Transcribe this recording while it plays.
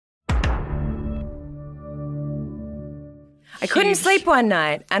I couldn't sleep one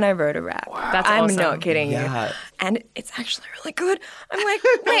night and I wrote a rap. Wow. That's I'm awesome. not kidding you. And it's actually really good. I'm like,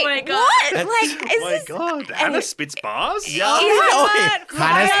 wait, my God. what? That's- Like, is Oh my this... God. Hannah spits bars? Yeah.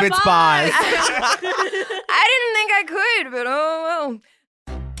 Hannah spits bars. I didn't think I could, but oh well.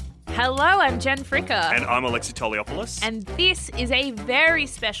 Hello, I'm Jen Fricker. And I'm Alexi Toliopoulos. And this is a very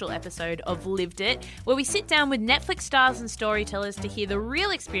special episode of Lived It, where we sit down with Netflix stars and storytellers to hear the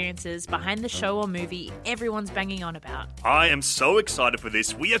real experiences behind the show or movie everyone's banging on about. I am so excited for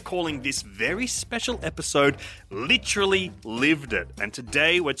this. We are calling this very special episode Literally Lived It. And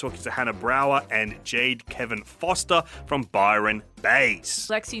today we're talking to Hannah Brower and Jade Kevin Foster from Byron, Baes.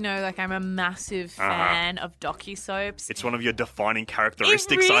 Lex, you know, like I'm a massive fan of docu-soaps. It's one of your defining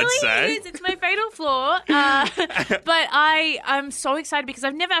characteristics, It really I'd say. is. It's my fatal flaw. But I'm so excited because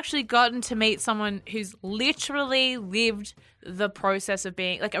I've never actually gotten to meet someone who's literally lived the process of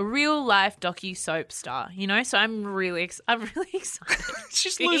being like a real life docu-soap star, you know? So I'm really excited.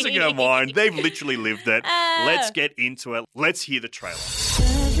 She's losing her mind. They've literally lived it. Let's get into it. Let's hear the trailer.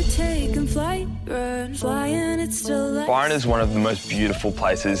 Byron is one of the most beautiful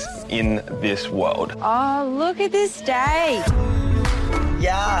places in this world. Oh, look at this day.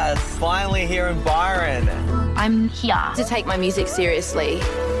 Yes, finally here in Byron. I'm here to take my music seriously.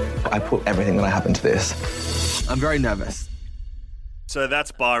 I put everything that I have into this. I'm very nervous. So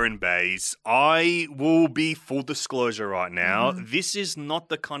that's Byron Baes. I will be full disclosure right now. This is not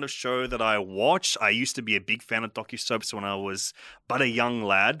the kind of show that I watch. I used to be a big fan of docusoaps when I was but a young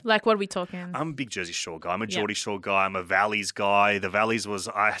lad. Like, what are we talking? I'm a big Jersey Shore guy. I'm a Geordie Shore guy. I'm a Valleys guy. The Valleys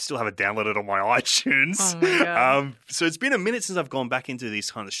I still have it downloaded on my iTunes. Oh my God. So it's been a minute since I've gone back into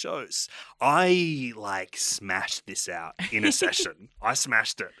these kind of shows. I smashed this out in a session. I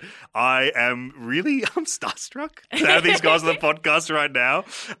smashed it. I'm starstruck to have these guys on the podcast right now.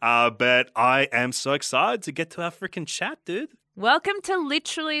 But I am so excited to get to our freaking chat, dude. Welcome to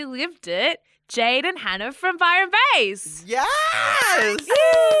Literally Lived It, Jade and Hannah from Byron Baes. Yes!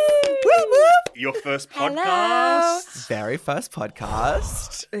 Your first Hello. podcast. Very first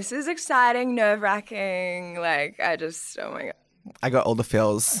podcast. This is exciting, nerve-wracking. Oh my God. I got all the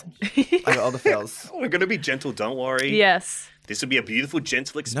feels. We're going to be gentle, don't worry. Yes. This will be a beautiful,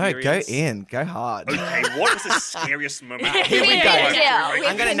 gentle No, experience. go in. Go hard. Okay, what is the scariest moment? Here we go. Yeah.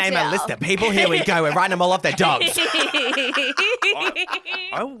 I'm going to name a list of people. Here we go. We're writing them all off their dogs.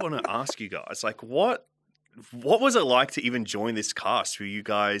 I want to ask you guys, what was it like to even join this cast?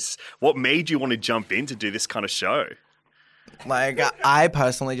 What made you want to jump in to do this kind of show? I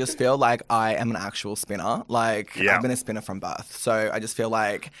personally just feel like I am an actual spinner. Yeah. I've been a spinner from birth. So I just feel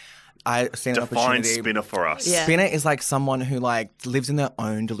like I've seen an Define opportunity. spinner for us. Yeah. Spinner is like someone who lives in their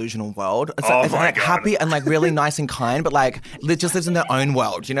own delusional world. It's Oh it's my God. happy and really nice and kind, but just lives in their own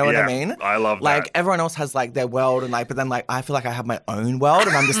world. You know what I mean? I love that. Everyone else has their world and but then I feel like I have my own world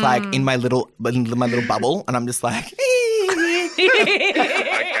and I'm just in my little bubble and I'm just like. Okay,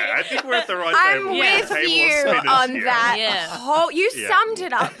 I think we're at the right I'm table. with Table of you spinners on here. that Yeah. You summed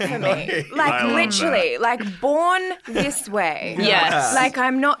it up for me. I love Literally, born this way. Yes.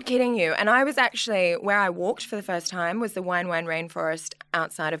 I'm not kidding you. And I was actually, where I walked for the first time was the Wine Rainforest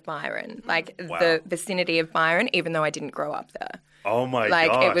outside of Byron. The vicinity of Byron, even though I didn't grow up there. Oh my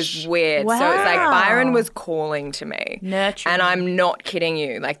gosh. It was weird. So it's Wow. Byron was calling to me. Nurturing. And I'm not kidding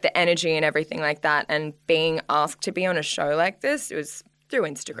you. The energy and everything like that. And being asked to be on a show like this, it was through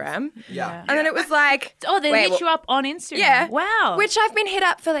Instagram. Yeah. And then it was like... Oh, they wait, hit you up on Instagram. Yeah. Wow. Which I've been hit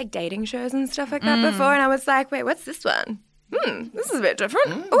up for dating shows and stuff like that before. And I was like, wait, what's this one? This is a bit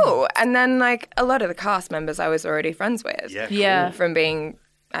different. Ooh. And then a lot of the cast members I was already friends with. Yeah, Yeah. From being...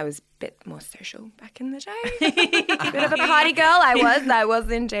 I was a bit more social back in the day. Bit of a party girl. I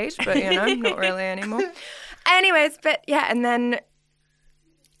was indeed, but not really anymore. Anyways, but yeah, and then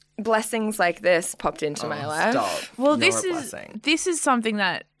blessings like this popped into my life. Stop. Well, You're this a is blessing. this is something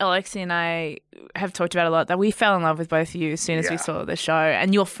that Alexi and I have talked about a lot, that we fell in love with both of you as soon as we Yeah. saw the show,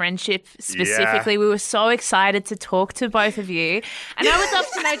 and your friendship specifically. We were so excited to talk to both of you, and I would love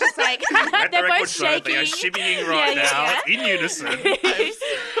to know, just Let the they're record both show that shaking. they are shimmying right Yeah, now in unison.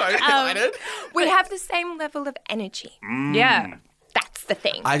 So excited. We have the same level of energy. Yeah. That's the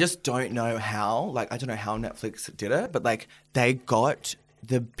thing. I just don't know how. I don't know how Netflix did it, but they got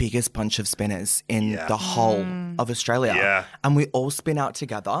the biggest bunch of spinners in the whole of Australia. Yeah. And we all spin out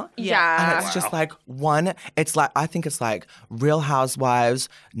together. Yeah. And it's just like I think it's like Real Housewives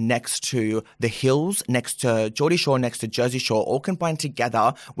next to The Hills, next to Geordie Shore, next to Jersey Shore, all combined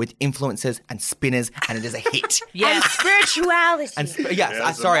together with influencers and spinners, and it is a hit. And spirituality. And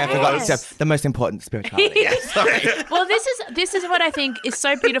sorry, I forgot to say the most important spirituality. Yes, sorry. Well, this is what I think is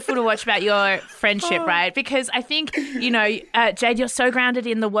so beautiful to watch about your friendship, right? Because I think, Jade, you're so grounded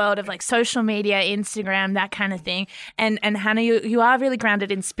in the world of like social media, Instagram, that kind of thing. And Hannah, you are really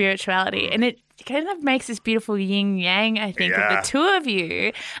grounded in spirituality. And it kind of makes this beautiful yin yang, I think, of the two of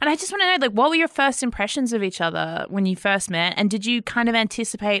you. And I just want to know, like, what were your first impressions of each other when you first met? And did you kind of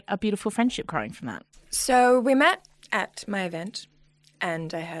anticipate a beautiful friendship growing from that? So we met at my event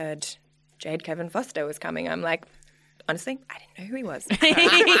and I heard Jade Kevin Foster was coming. I'm like, honestly, I didn't know who he was.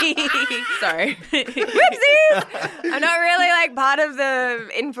 Sorry. Whoopsies! I'm not really like part of the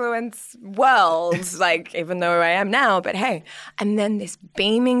influence world, like even though I am now, but hey. And then this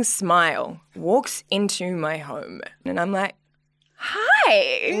beaming smile walks into my home and I'm like,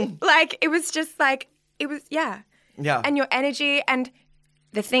 hi. Like it was just like, yeah. And your energy and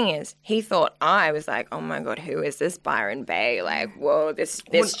the thing is, he thought I was like, oh my God, who is this Byron Bae? Like, whoa, this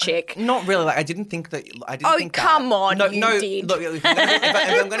chick. Not really. Like, I didn't think that. Come on, no, you did. Look, if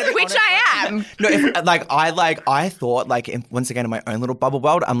I'm going to be Which honest, I am. I thought, once again, in my own little bubble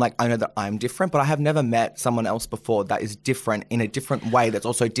world, I'm like, I know that I'm different, but I have never met someone else before that is different in a different way that's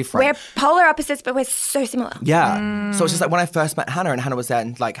also different. We're polar opposites, but we're so similar. Yeah. So it's just like when I first met Hannah, and Hannah was there,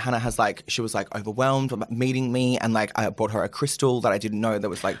 and like Hannah has like, she was like overwhelmed about meeting me, and like I bought her a crystal that I didn't know there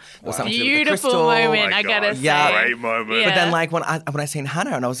was something to do with the Beautiful crystal. moment, I gotta say. Great moment. Yeah. But then like when I seen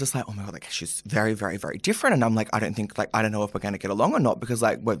Hannah, and I was just like, oh my God, like she's very, very, very different. And I'm like, I don't know if we're going to get along or not because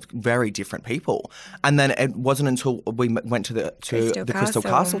like we're very different people. And then it wasn't until we went to the Crystal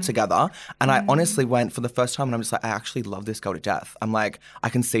Castle together, and I honestly went for the first time, and I'm just like, I actually love this girl to death. I'm like, I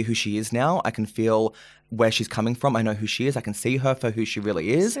can see who she is now. I can feel where she's coming from. I know who she is. I can see her for who she really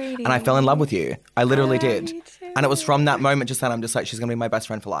is. Sweetie. And I fell in love with you. I literally did. me too. And it was from that moment just then I'm just like, she's going to be my best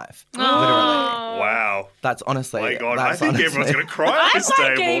friend for life. Literally. Wow. That's honestly. My God, I that's think honestly- everyone's going to cry at this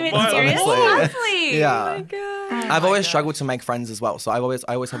table. That's honestly. Lovely. Yeah. Oh my God. I've always struggled to make friends as well. So I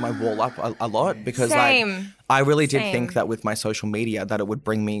always have my wall up a lot because like Same. I really did Same. think that with my social media that it would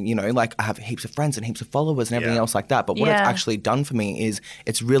bring me, like I have heaps of friends and heaps of followers and everything else like that. But what it's Yeah. actually done for me is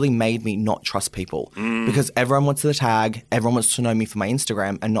it's really made me not trust people because everyone wants the tag, everyone wants to know me for my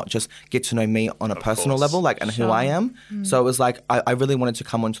Instagram and not just get to know me on a personal course. level, like and who I am. So it was like I really wanted to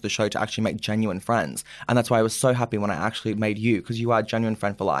come onto the show to actually make genuine friends. And that's why I was so happy when I actually made you because you are a genuine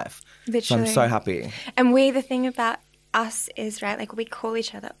friend for life. Literally. So I'm so happy. And the thing about us is, right, like we call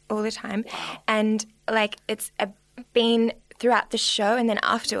each other all the time. And like it's been throughout the show and then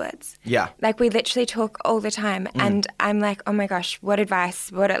afterwards. Yeah. Like we literally talk all the time and I'm like, oh my gosh, what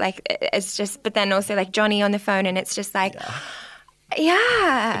advice, it's just, but then also like Johnny on the phone and it's just like,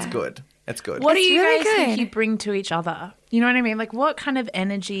 yeah. It's good. It's good. What do It's you really guys think good. you bring to each other? You know what I mean? Like, what kind of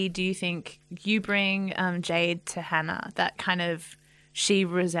energy do you think you bring, Jade, to Hannah that kind of she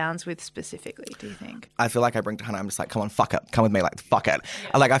resounds with specifically, do you think? I feel like I bring to Hannah, I'm just like, come on, fuck it. Come with me, like, fuck it.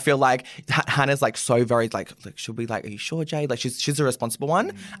 Yeah. Like, I feel like Hannah's like so very, like, should we, like, are you sure, Jade? Like, she's a responsible one.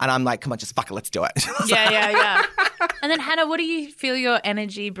 And I'm like, come on, just fuck it, let's do it. Yeah. And then, Hannah, what do you feel your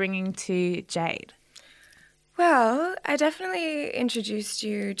energy bringing to Jade? Well, I definitely introduced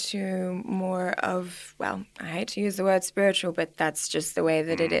you to more of, well, I hate to use the word spiritual, but that's just the way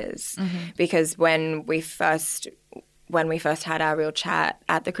that it is. Because when we first had our real chat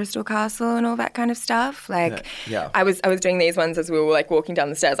at the Crystal Castle and all that kind of stuff, like I was doing these ones as we were like walking down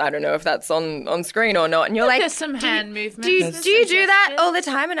the stairs. I don't know if that's on screen or not. And you're like, There's some hand movements. do you do that all the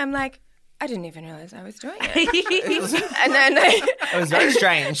time? And I'm like, I didn't even realize I was doing it. And then It was very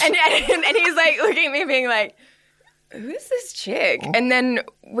strange. and he's like looking at me being like, who's this chick? And then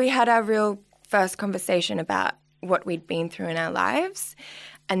we had our real first conversation about what we'd been through in our lives.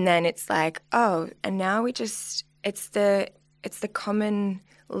 And then it's like, oh, and now it's the common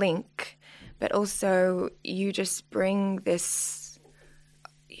link, but also you just bring this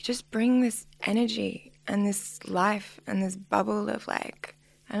energy and this life and this bubble of like,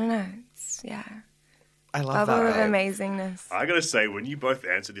 I don't know, I love bubble of that. amazingness. I gotta say, when you both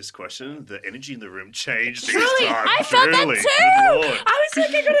answered this question, the energy in the room changed. Truly, each time. I felt that Truly. too. Good Lord. I was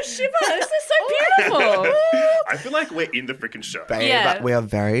like, I got a shiver. This is so beautiful. I feel like we're in the freaking show. Babe, Yeah. we are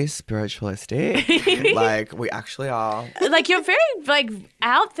very spiritualistic. Like, we actually are. Like, you're very, like,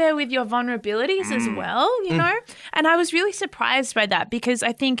 out there with your vulnerabilities as well, you know? And I was really surprised by that because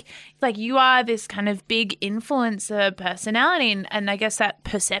I think, like, you are this kind of big influencer personality and I guess that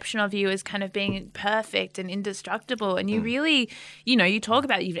perception of you as kind of being perfect and indestructible. And you really, you know, you talk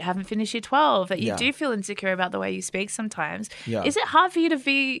about you haven't finished year 12, that you do feel insecure about the way you speak sometimes. Yeah. Is it hard for you to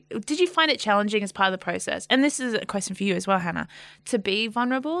be, did you find it challenging as part of the process? And this is a question for you as well, Hannah, to be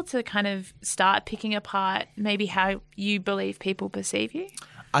vulnerable, to kind of start picking apart maybe how you believe people perceive you?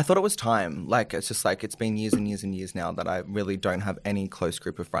 I thought it was time. Like, it's just like, it's been years and years and years now that I really don't have any close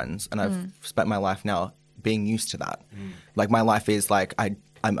group of friends. And I've spent my life now being used to that. Like, my life is like,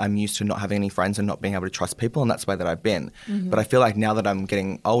 I'm used to not having any friends and not being able to trust people, and that's the way that I've been. But I feel like now that I'm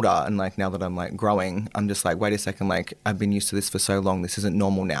getting older and like now that I'm like growing, I'm just like, wait a second, like I've been used to this for so long. This isn't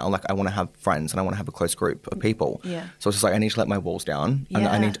normal now. Like, I want to have friends and I want to have a close group of people. Yeah. So it's just like, I need to let my walls down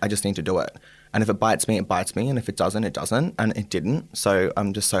and I just need to do it. And if it bites me, it bites me. And if it doesn't, it doesn't. And it didn't. So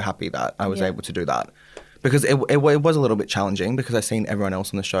I'm just so happy that I was able to do that. Because it was a little bit challenging because I've seen everyone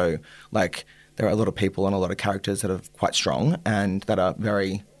else on the show, like there are a lot of people and a lot of characters that are quite strong and that are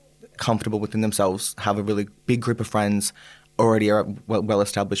very comfortable within themselves, have a really big group of friends, already are well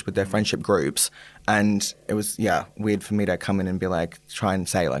established with their friendship groups. And it was, weird for me to come in and be like, try and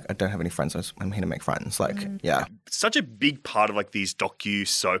say like, I don't have any friends, I'm here to make friends. Like, Such a big part of like these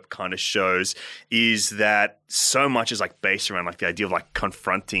docu-soap kind of shows is that so much is like based around like the idea of like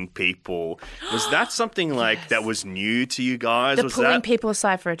confronting people. Was that something like that was new to you guys? The was pulling that... people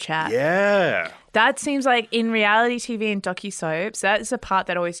aside for a chat. Yeah. That seems like in reality TV and docu-soaps, that is the part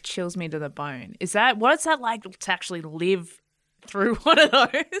that always chills me to the bone. What's that like to actually live through one of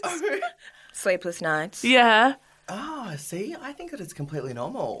those? Sleepless nights. Yeah. oh, see, I think that it's completely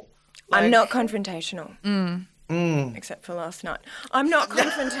normal. I'm not confrontational. Except for last night. I'm not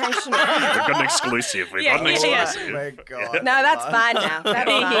confrontational. We've got an exclusive. We've got an exclusive. Oh my God. No, that's fine now.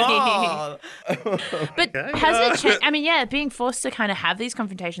 That's fine. But has it changed? I mean, being forced to kind of have these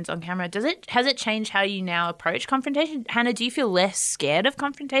confrontations on camera, has it changed how you now approach confrontation? Hannah, do you feel less scared of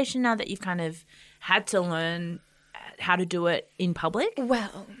confrontation now that you've kind of had to learn how to do it in public?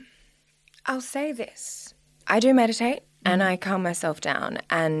 Well, I'll say this. I do meditate and I calm myself down,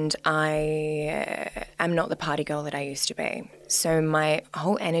 and I am not the party girl that I used to be. So my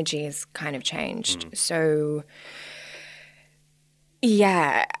whole energy has kind of changed. So,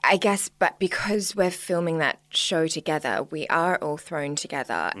 yeah, I guess, but because we're filming that show together, we are all thrown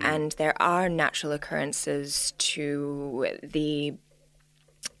together and there are natural occurrences to the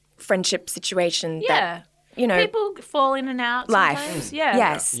friendship situation that, you know, people fall in and out life. sometimes. Yeah.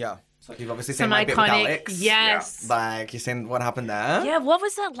 Yes. Yeah. So you've obviously Some seen my bit with iconic. Alex. Yes. Like, you've seen what happened there? Yeah. What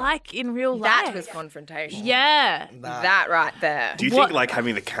was that like in real life? That was confrontation. Yeah. That right there. Do you think like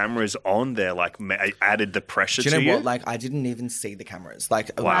having the cameras on there like added the pressure Do to you know you? what? Like, I didn't even see the cameras.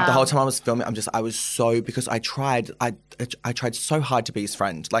 Like, Wow. the whole time I was filming, I was so, because I tried so hard to be his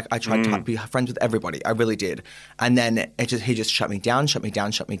friend. Like, I tried to be friends with everybody. I really did. And then he just shut me down.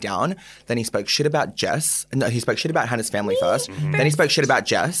 Then he spoke shit about Jess. No, he spoke shit about Hannah's family first. Then he spoke shit about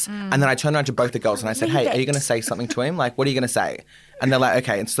Jess. And then I turned around to both the girls and I said, hey, are you going to say something to him? Like, what are you going to say? And they're like,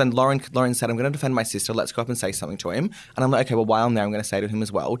 okay. And so then Lauren said, I'm going to defend my sister. Let's go up and say something to him. And I'm like, okay, well, while I'm there, I'm going to say to him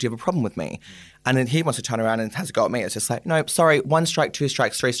as well, do you have a problem with me? And then he wants to turn around and has a go at me. It's just like, nope, sorry, 1 strike, 2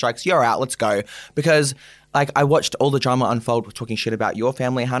 strikes, 3 strikes, you're out, let's go. Because like, I watched all the drama unfold with talking shit about your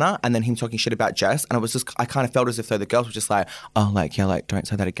family, Hannah, and then him talking shit about Jess. And it was just, I kind of felt as if though the girls were just like, oh, like, yeah, like, don't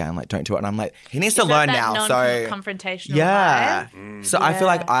say that again. Like, don't do it. And I'm like, he needs to learn now. So, confrontational. yeah. Vibe. So I feel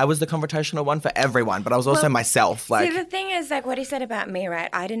like I was the confrontational one for everyone, but I was also myself. Like, See, the thing is, like, what he said about me, right?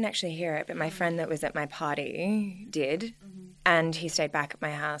 I didn't actually hear it, but my friend that was at my party did. And he stayed back at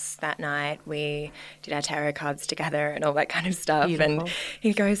my house that night. We did our tarot cards together and all that kind of stuff. Beautiful. And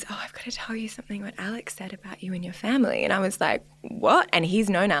he goes, oh, I've got to tell you something what Alex said about you and your family. And I was like, what? And he's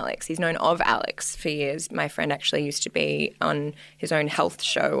known Alex. He's known of Alex for years. My friend actually used to be on his own health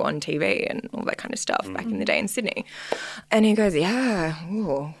show on TV and all that kind of stuff back in the day in Sydney. And he goes, yeah,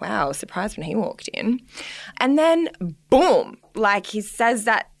 ooh, wow, surprised when he walked in. And then, boom, like he says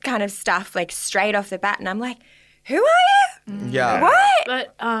that kind of stuff like straight off the bat. And I'm like, who are you? yeah. What?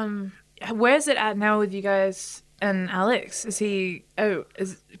 But where's it at now with you guys and Alex? Is he?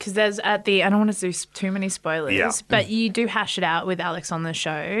 Because there's at the. I don't want to do too many spoilers, but you do hash it out with Alex on the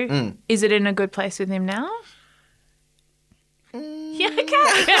show. Is it in a good place with him now? Yeah, okay.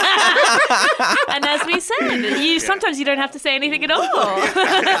 And as we said, sometimes you don't have to say anything at all.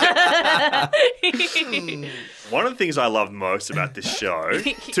 One of the things I love most about this show,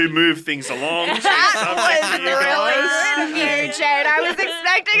 to move things along, That was really good of you, Jade. I was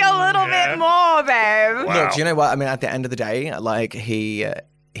expecting a little bit more, babe. Wow. Look, do you know what? I mean, at the end of the day, like he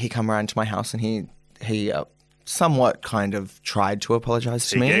come around to my house and he somewhat kind of tried to apologize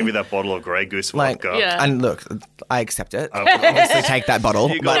to He me. gave me that bottle of Grey Goose like, vodka. Yeah. and look, I accept it. Obviously, take that bottle.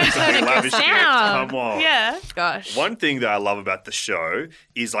 You got But me something lavish gift. Down. Come on. Yeah. Gosh. One thing that I love about the show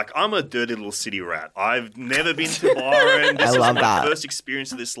is like I'm a dirty little city rat. I've never been to Byron. This I is love my that. first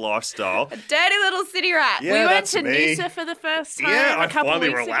experience of this lifestyle. Dirty little city rat. Yeah, We went that's to me. Noosa for the first time Yeah, a I couple finally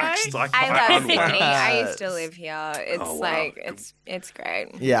weeks relaxed. ago. I love Sydney. unwound. I used to live here. It's Oh, wow. like it's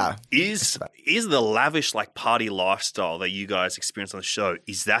great. yeah, Is the lavish like party lifestyle that you guys experience on the show,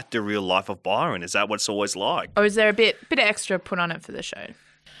 is that the real life of Byron? Is that what it's always like? Or is there a bit of extra put on it for the show?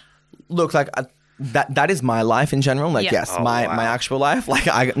 look, like that is my life in general. Like, Yeah. yes, Oh, my wow. actual life. Like,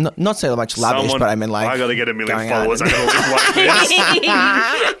 I not so much lavish, but I mean like I got to get a million going out. followers. I got to live like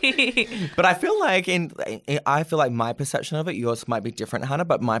this. But I feel like my perception of it, yours might be different, Hannah,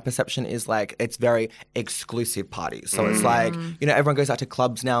 but my perception is like it's very exclusive parties. So it's like, everyone goes out to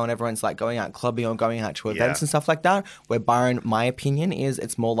clubs now and everyone's like going out clubbing or going out to events Yeah. and stuff like that. Where Byron, my opinion is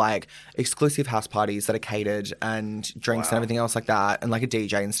it's more like exclusive house parties that are catered and drinks and everything else like that and like a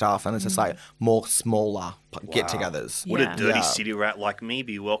DJ and stuff. And it's just like more smaller get-togethers. Would a Yeah. dirty Yeah. city rat like me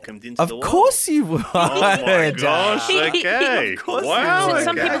be welcomed into Of the world? course you would. Oh my gosh, okay. Of course you Wow. would. To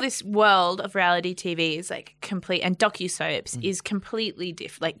some Okay. people, this world of reality TV is like complete, and docu-soaps is completely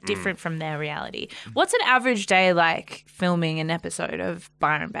different from their reality. What's an average day like filming an episode of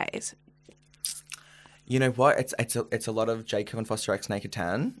Byron Baes? You know what? It's a lot of Jacob and Foster X naked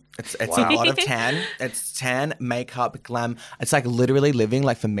tan. It's a lot of tan. It's tan, makeup, glam. It's like literally living.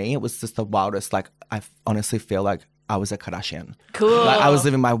 Like for me, it was just the wildest. Like I honestly feel like I was a Kardashian. Cool. Like I was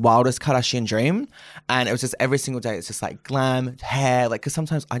living my wildest Kardashian dream, and it was just every single day. It's just like glam, hair. Like because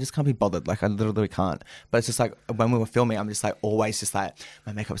sometimes I just can't be bothered. Like I literally can't. But it's just like when we were filming, I'm just like always just like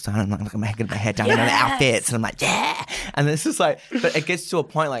my makeup's done. I'm like my hair done, and the outfits, and I'm like yeah. And it's just like, but it gets to a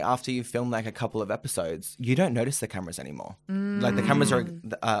point like after you film like a couple of episodes, you don't notice the cameras anymore. Like the cameras are,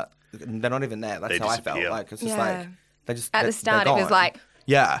 they're not even there. That's They how I disappear. felt. Like it's just Yeah. like they just At the they're start, it was gone. like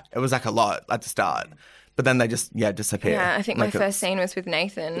yeah, it was like a lot at the start. But then they just disappear. yeah. I think Like my first scene was with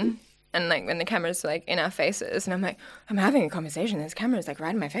Nathan. And like when the camera's like in our faces, and I'm like, I'm having a conversation. There's cameras like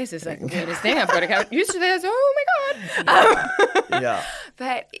right in my face. It's like the weirdest thing. I've got to get used to this. Oh my god. yeah.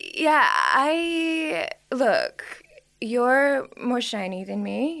 But yeah, I look. You're more shiny than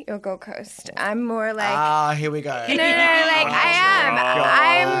me. You're Gold Coast. I'm more like. Here we go. No, like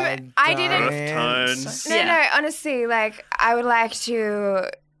I am. I didn't. Earth tones. No, honestly, like I would like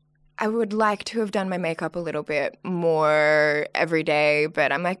to have done my makeup a little bit more every day,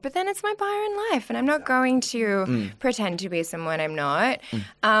 but I'm like, but then it's my Byron life, and I'm not going to pretend to be someone I'm not.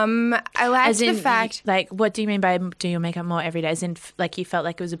 I like the fact. like, what do you mean by do your makeup more every day? As in, like, you felt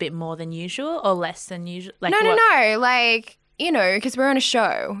like it was a bit more than usual or less than usual? Like, No, what? like. Because we're on a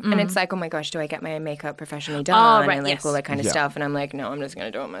show and it's like, oh my gosh, do I get my makeup professionally done? Oh, right, and like yes. all that kind of stuff. And I'm like, no, I'm just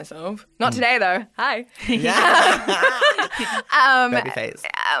going to do it myself. Not today though. Hi. Baby face.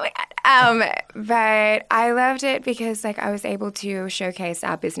 But I loved it because like I was able to showcase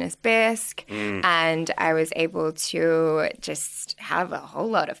our business bisque and I was able to just have a whole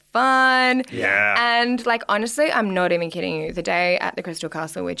lot of fun. Yeah. And like honestly, I'm not even kidding you. The day at the Crystal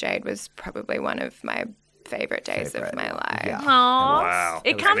Castle with Jade was probably one of my favorite days of my life. Yeah. Aww. Wow.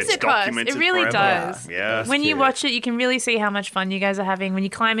 It And comes it's across. It documented really forever. does. Yeah. When you watch it, you can really see how much fun you guys are having. When you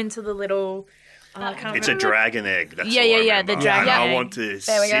climb into the little... I can't It's a remember. dragon egg. That's Yeah, all I yeah, yeah, remember. the dragon I egg. want to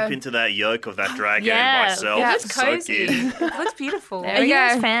There we sip go. into that yolk of that dragon Yeah, myself. it It's looks so cozy. cute. It looks beautiful. There Are we you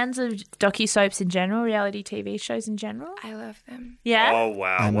guys go. fans of docu-soaps in general, reality TV shows in general? I love them. Yeah? Oh,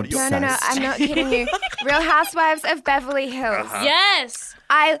 wow. I'm What are your No, I'm not kidding you. Real Housewives of Beverly Hills. Yes!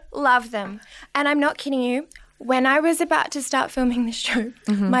 I love them. And I'm not kidding you. When I was about to start filming the show,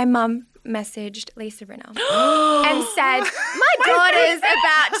 my mum messaged Lisa Rinna and said, my daughter's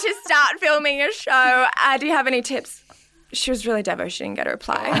about to start filming a show. Do you have any tips? She was really devo. She didn't get a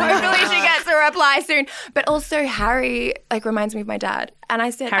reply. Hopefully she gets a reply soon. But also Harry like reminds me of my dad. And I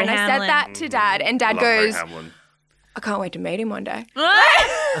said Harry I said Hamlin. that to Dad, and Dad Love Harry goes, Hamlin. I can't wait to meet him one day.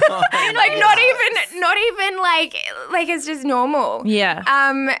 Like not even like it's just normal. Yeah.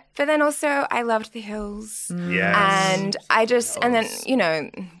 But then also I loved the hills. Yes. And I just and then, you know,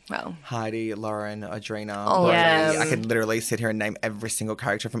 well, Heidi, Lauren, Audrina. All of Yes. them. I could literally sit here and name every single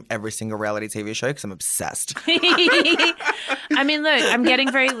character from every single reality TV show because I'm obsessed. I mean, look, I'm getting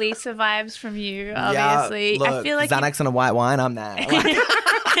very Lisa vibes from you, obviously. Yeah, look, I feel like Xanax and a white wine, I'm there. Like,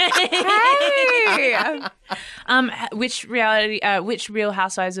 hey. which Real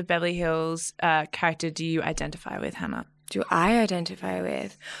Housewives of Beverly Hills character do you identify with, Hannah? Do I identify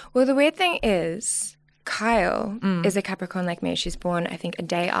with? Well, the weird thing is Kyle is a Capricorn like me. She's born, I think, a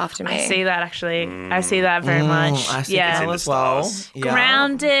day after me. I see that actually. I see that very much. I see yeah. Kyle in the as well. stars. Yeah.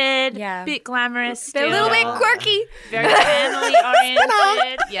 Grounded, Yeah. bit glamorous. They're a little bit still. quirky. Very family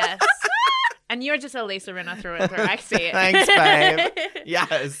oriented. Yes. And you're just a Lisa Rinna through and through. I see it. Thanks, babe.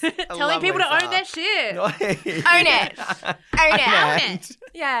 Yes. Telling people to own their shit. Own it. Own it.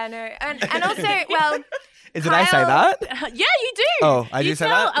 Yeah, no. And also, well, Did I say that? Yeah, you do. Oh, I do you say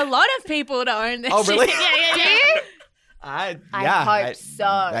tell that? a lot of people to own their Oh, shit. really? Yeah. I hope so.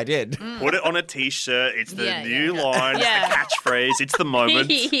 I did. Put it on a T-shirt. It's the Yeah, new yeah. line. Yeah. It's the catchphrase. It's the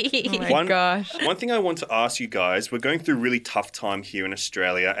moment. oh my One- gosh. One thing I want to ask you guys, we're going through a really tough time here in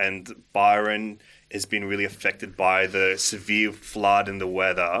Australia, and Byron has been really affected by the severe flood and the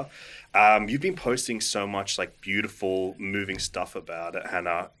weather. You've been posting so much like beautiful, moving stuff about it,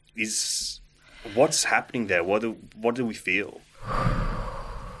 Hannah. What's happening there? What do we feel?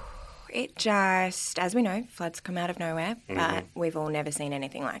 It just, as we know, floods come out of nowhere, but we've all never seen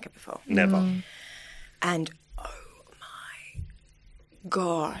anything like it before. Never. And oh my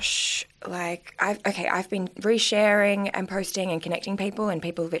gosh, like I've been resharing and posting and connecting people, and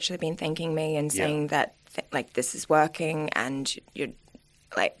people have literally been thanking me and saying that like this is working, and you're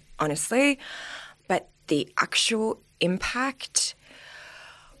like honestly, but the actual impact.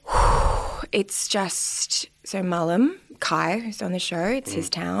 It's just so Mullum, Kai, who's on the show, it's his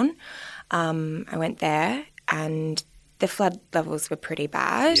town. I went there and the flood levels were pretty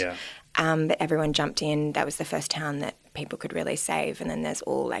bad. Yeah. But everyone jumped in. That was the first town that people could really save. And then there's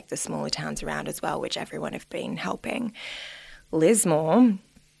all like the smaller towns around as well, which everyone have been helping. Lismore,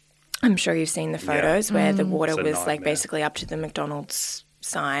 I'm sure you've seen the photos where the water It's a was like nightmare. basically up to the McDonald's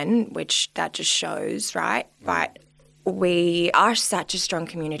sign, which that just shows, right? But we are such a strong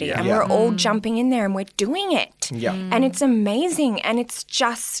community and we're all jumping in there and we're doing it. Yeah. And it's amazing. And it's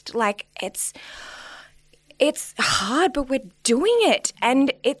just like it's hard, but we're doing it.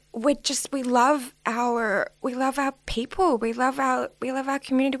 And we love our people. We love our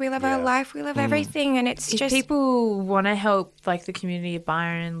community. We love our life. We love everything. And it's If just people want to help like the community of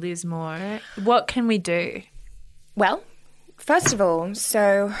Byron and Lismore, what can we do? well, first of all,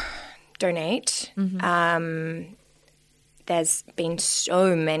 so donate. There's been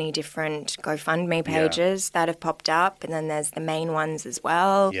so many different GoFundMe pages that have popped up, and then there's the main ones as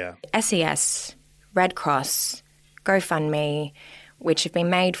well. Yeah. SES, Red Cross, GoFundMe, which have been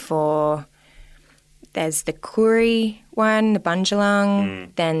made for. There's the Koori one, the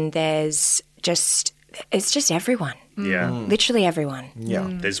Bunjalung. Then there's it's just everyone, Yeah. literally everyone. Yeah.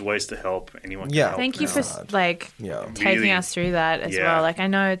 There's ways to help. Anyone can Yeah. help. Thank you for Yeah. taking Really- us through that as Yeah. well. Like I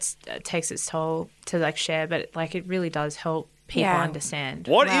know it takes its toll to like share, but like it really does help people Yeah. understand.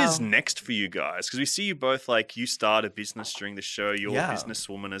 What is Wow. next for you guys? Because we see you both like you start a business during the show. You're Yeah. a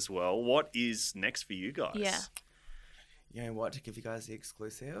businesswoman as well. What is next for you guys? Yeah. You know what? To give you guys the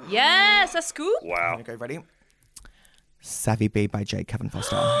exclusive. Yes, a scoop. Wow. Okay, ready? Savvy Bee by Jade Kevin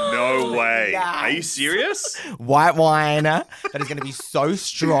Foster. No way. Are you serious? White wine that is going to be so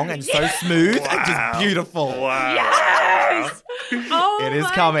strong and so smooth and just beautiful. Wow. Yes! Oh, It is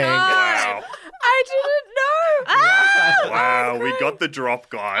my coming. God. Wow. I didn't know. Wow. We got the drop,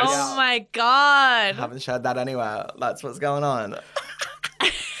 guys. Oh my God. Haven't shared that anywhere. That's what's going on.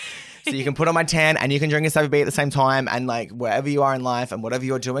 So you can put on my tan and you can drink a Savvy Bee at the same time, and like wherever you are in life and whatever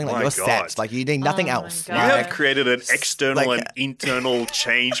you're doing, like My you're God. set. Like you need nothing Oh my else. God. You Like, have created an external like- and internal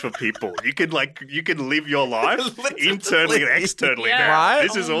change for people. You could live your life internally and externally Yeah. now. Right?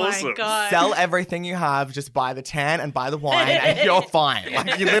 This is Oh my awesome. God. sell everything you have, just buy the tan and buy the wine, and you're fine.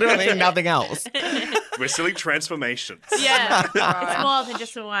 Like you literally need nothing else. We're selling transformations. Yeah. It's more than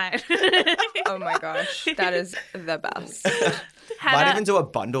just a wine. Oh my gosh, that is the best. Might even do a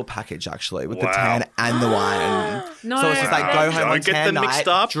bundle package actually with the Wow. tan and the wine. No. So it's just like Wow. go home Don't on get tan them night, mixed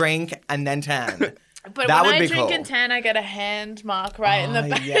up. drink, and then tan. But That when would I be drink cool. and tan, I get a hand mark right in the Oh,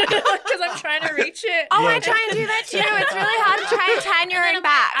 back yeah. because I'm trying to reach it. Oh, I try and do that too. It's really hard to try and tan your own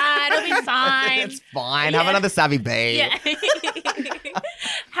back. It'll be fine. It's fine. Have another Savvy Bee. Yeah.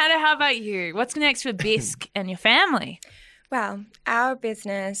 Hannah, how about you? What's next for Bisque and your family? Well, our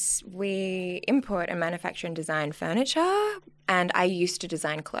business, we import and manufacture and design furniture, and I used to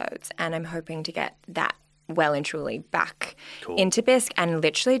design clothes, and I'm hoping to get that well and truly back into Bisque and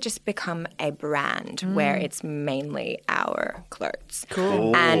literally just become a brand where it's mainly our clothes.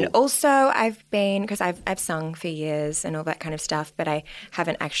 Cool. And also I've been, because I've sung for years and all that kind of stuff, but I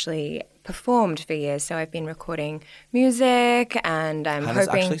haven't actually performed for years. So I've been recording music and I'm Hannah's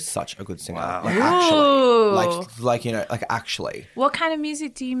hoping... actually such a good singer. Wow. Like, Ooh. actually. Like, you know, like actually. What kind of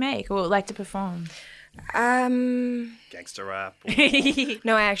music do you make or like to perform? Gangster rap.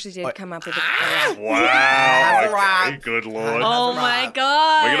 No, I actually did come up with a rap. Wow. Okay, good lord. Oh my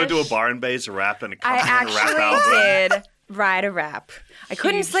god! We're going to do a Byron Baes rap and a I custom rap album. actually did write a rap. I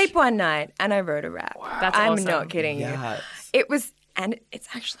couldn't sleep one night and I wrote a rap. That's I'm awesome. not kidding you. Yes. It was, and it's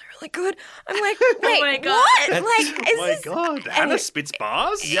actually really good. I'm like, wait, my God. what? Like, Oh is my this... God. Hannah spits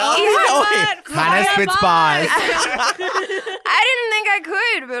bars? Yeah. Hannah spits bars. I didn't think I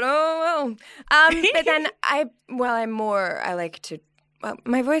could, but oh well. But then I like to, well,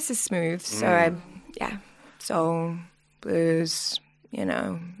 my voice is smooth, so soul, blues, you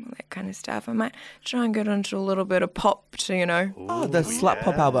know, that kind of stuff. I might try and get into a little bit of pop to, you know, Oh, the Slut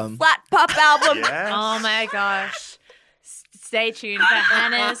Pop album. flat pop album. Yes. Oh my gosh. Stay tuned for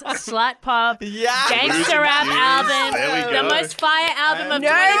Hannah's Slut Pop Yeah. Gangster Rap album. There we The go. most fire album of No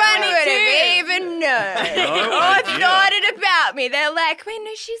one 2022. would have even known or idea. thought it about me. They're like, wait,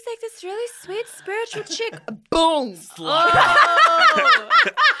 no, she's like this really sweet spiritual chick. Boom. Oh.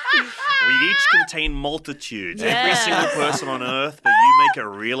 We each contain multitudes. Every Yeah. single person on earth, but you make it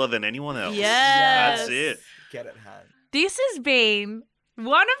realer than anyone else. Yes. That's it. Get it, Han. This has been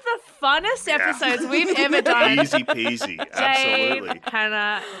one of the funnest episodes we've ever done. Easy peasy. Absolutely. Jade,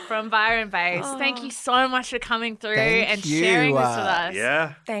 Hannah from Byron Baes. Thank you so much for coming through Thank and you. sharing this with us.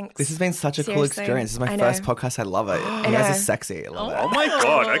 Yeah. Thanks. This has been such a cool Seriously. experience. This is my I know. first podcast. I love it. You guys know. are sexy. I love Oh it. my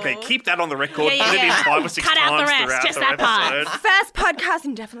God. Okay, keep that on the record. Yeah, Put it in yeah. 5 or 6 Cut out the times rest, throughout just the that part. episode. First podcast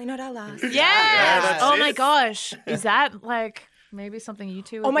and definitely not our last. Yeah. that's Oh it. my gosh. Is that like maybe something you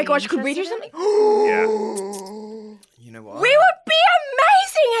two would Oh my be gosh, could we do interested in? something? Yeah. You know what? We would be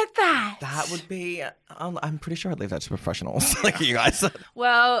amazing at that. That would be. I'm pretty sure I'd leave that to professionals like you guys.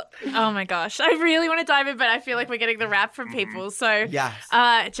 Well, oh my gosh. I really want to dive in, but I feel like we're getting the rap from people. So, Yes.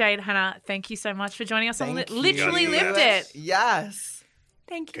 Jade, Hannah, thank you so much for joining us on Thank you. Literally Lived It. Yes.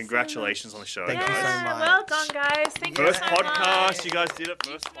 Thank you. Congratulations on the show. Thank you guys. so much. Well done, guys. Thank you First so podcast. much. You guys did it.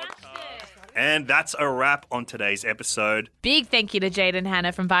 First smashed podcast. it. And that's a wrap on today's episode. Big thank you to Jade and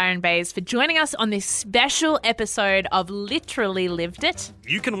Hannah from Byron Baes for joining us on this special episode of Literally Lived It.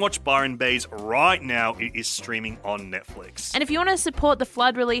 You can watch Byron Baes right now. It is streaming on Netflix. And if you want to support the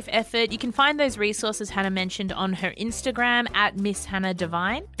flood relief effort, you can find those resources Hannah mentioned on her Instagram at Miss Hannah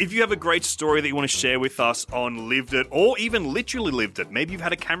Divine. If you have a great story that you want to share with us on Lived It or even Literally Lived It, maybe you've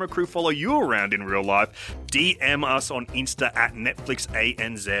had a camera crew follow you around in real life, DM us on Insta at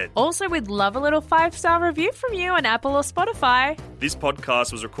NetflixANZ. Also, we'd love a little 5-star review from you on Apple or Spotify. This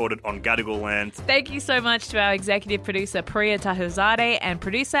podcast was recorded on Gadigal land. Thank you so much to our executive producer Priya Tahazadeh and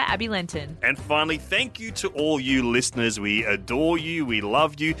producer Abby Lenton. And finally, thank you to all you listeners. We adore you, we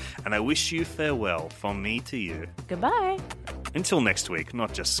love you, and I wish you farewell from me to you. Goodbye. Until next week.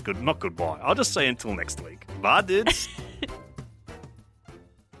 Not goodbye. I'll just say until next week. Bye, dudes.